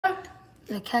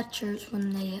the catchers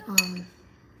when they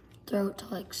throw it to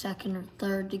like second or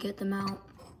third to get them out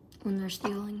when they're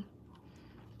stealing.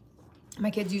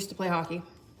 My kids used to play hockey.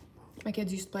 They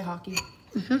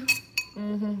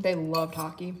loved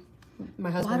hockey.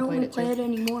 My husband played it too. Why don't we play it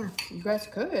anymore? You guys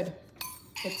could.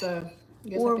 It's a.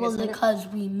 Or was it because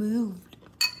we moved?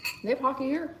 They have hockey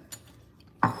here.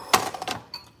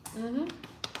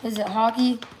 Is it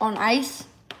hockey on ice?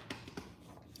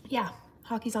 Yeah,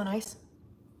 hockey's on ice.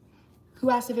 Who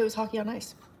asked if it was hockey on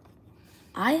ice?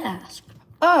 I asked.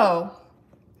 Oh.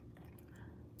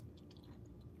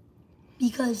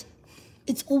 Because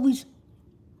it's always...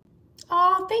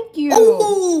 Oh, thank you.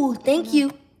 Oh, thank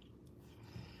you.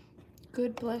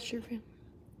 Good bless your family.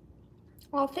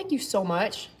 Oh, thank you so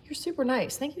much. You're super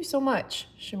nice. Thank you so much,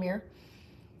 Shamir.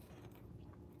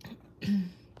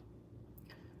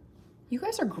 You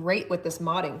guys are great with this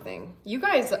modding thing. You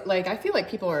guys, like, I feel like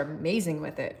people are amazing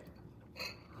with it.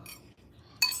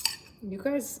 You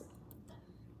guys...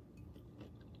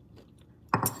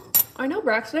 I know,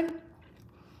 Braxton.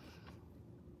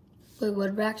 Wait, what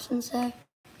did Braxton say?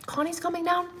 Connie's coming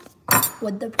down.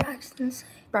 What did Braxton say?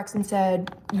 Braxton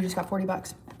said, you just got 40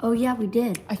 bucks. Oh, yeah, we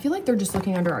did. I feel like they're just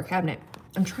looking under our cabinet.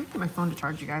 I'm trying to get my phone to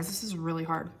charge, you guys. This is really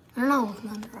hard. They're not looking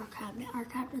under our cabinet. Our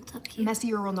cabinet's up here.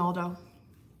 Messi or Ronaldo?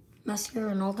 Messi or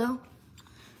Ronaldo?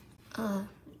 I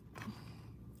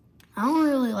don't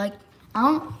really like... I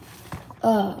don't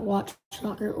watch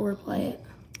soccer or play it.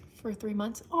 For 3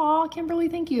 months? Aw, Kimberly,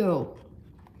 thank you.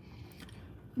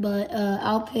 But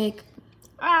I'll pick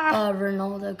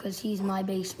Ronaldo because he's my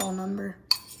baseball number.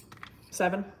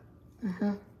 7?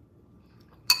 Mm-hmm.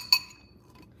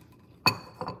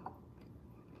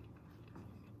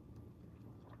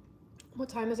 What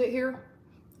time is it here?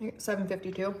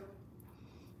 7:52.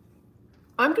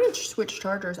 I'm gonna switch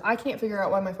chargers. I can't figure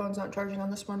out why my phone's not charging on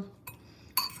this one.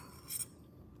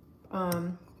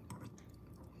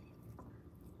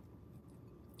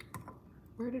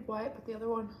 Where did Wyatt put the other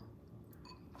one?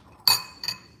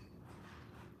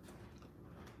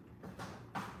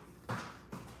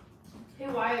 Hey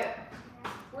Wyatt,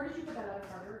 where did you put that other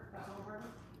charger? That little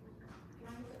charger? Can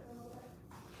I use it for a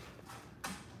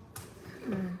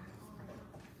little bit?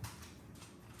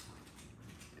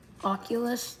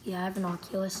 Oculus? Yeah, I have an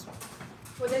Oculus.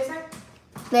 What'd they say?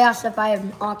 They asked if I have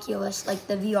an Oculus, like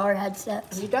the VR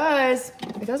headsets. He does.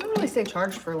 It doesn't really stay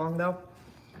charged for long though.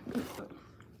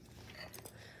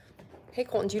 Hey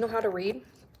Colton, do you know how to read?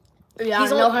 Yeah, I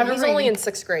know how to read. He's only in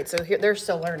 6th grade, so they're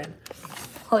still learning.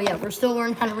 Oh yeah, we're still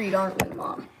learning how to read, aren't we,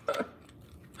 Mom?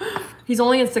 He's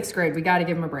only in 6th grade. We got to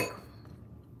give him a break.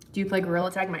 Do you play Gorilla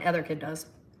Tag? My other kid does.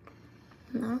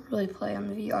 I don't really play on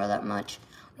the VR that much.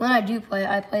 When I do play,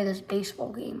 I play this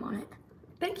baseball game on it.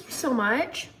 Thank you so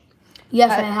much.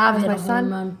 Yes, I have hit my a home son.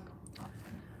 run.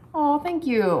 Oh, thank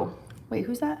you. Wait,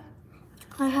 who's that?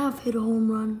 I have hit a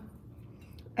home run.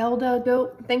 Elda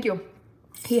Dope. Thank you.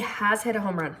 He has hit a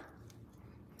home run.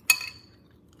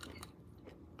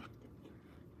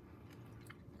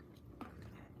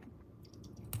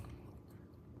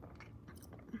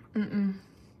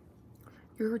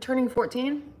 You're returning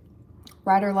 14?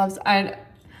 Ryder loves...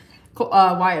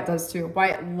 Wyatt does too.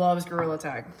 Wyatt loves Gorilla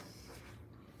Tag.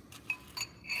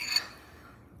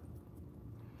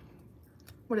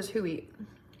 What does who eat?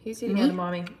 He's eating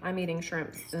edamame. I'm eating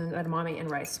shrimp and edamame and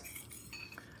rice.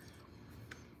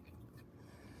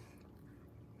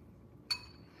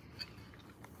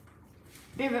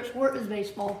 Favorite sport is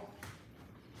baseball.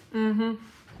 Mm-hmm.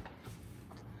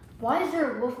 Why is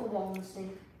there a wiffle ball in this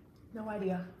thing? No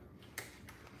idea.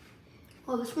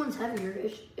 Oh, this one's heavier.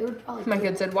 It would probably... My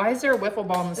kid said, why is there a wiffle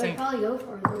ball in the It would sink? probably go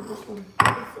farther. This one,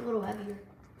 it's a little heavier.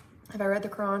 Have I read the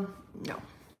Quran? No.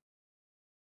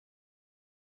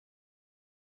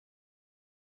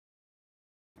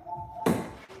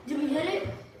 Did we hit it?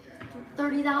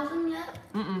 30,000 yet?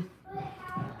 Mm-mm.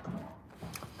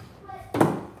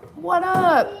 What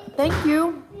up? Thank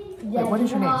you. Wait, what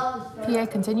is your name? PA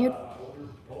continued?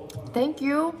 Thank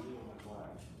you.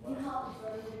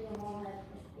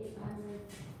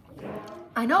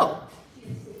 I know.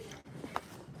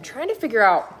 I'm trying to figure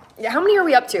out. Yeah, how many are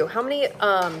we up to? How many,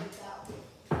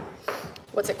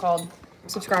 what's it called?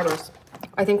 Subscribers.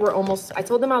 I think we're almost, I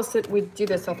told them we'd do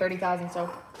this till 30,000, so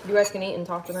you guys can eat and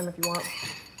talk to them if you want.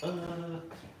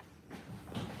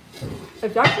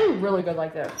 It's actually really good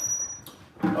like this.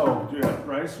 Oh, do you have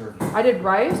rice or? I did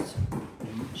rice,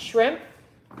 shrimp,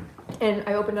 and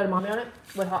I opened edamame on it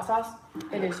with hot sauce.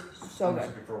 It is so good.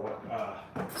 For what?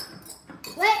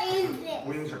 What is this?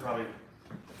 Wings are probably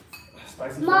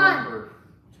spicy Mom. or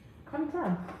Come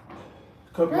try.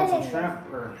 cook on some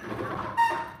shrimp or.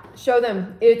 Show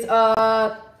them. It's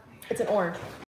an orange.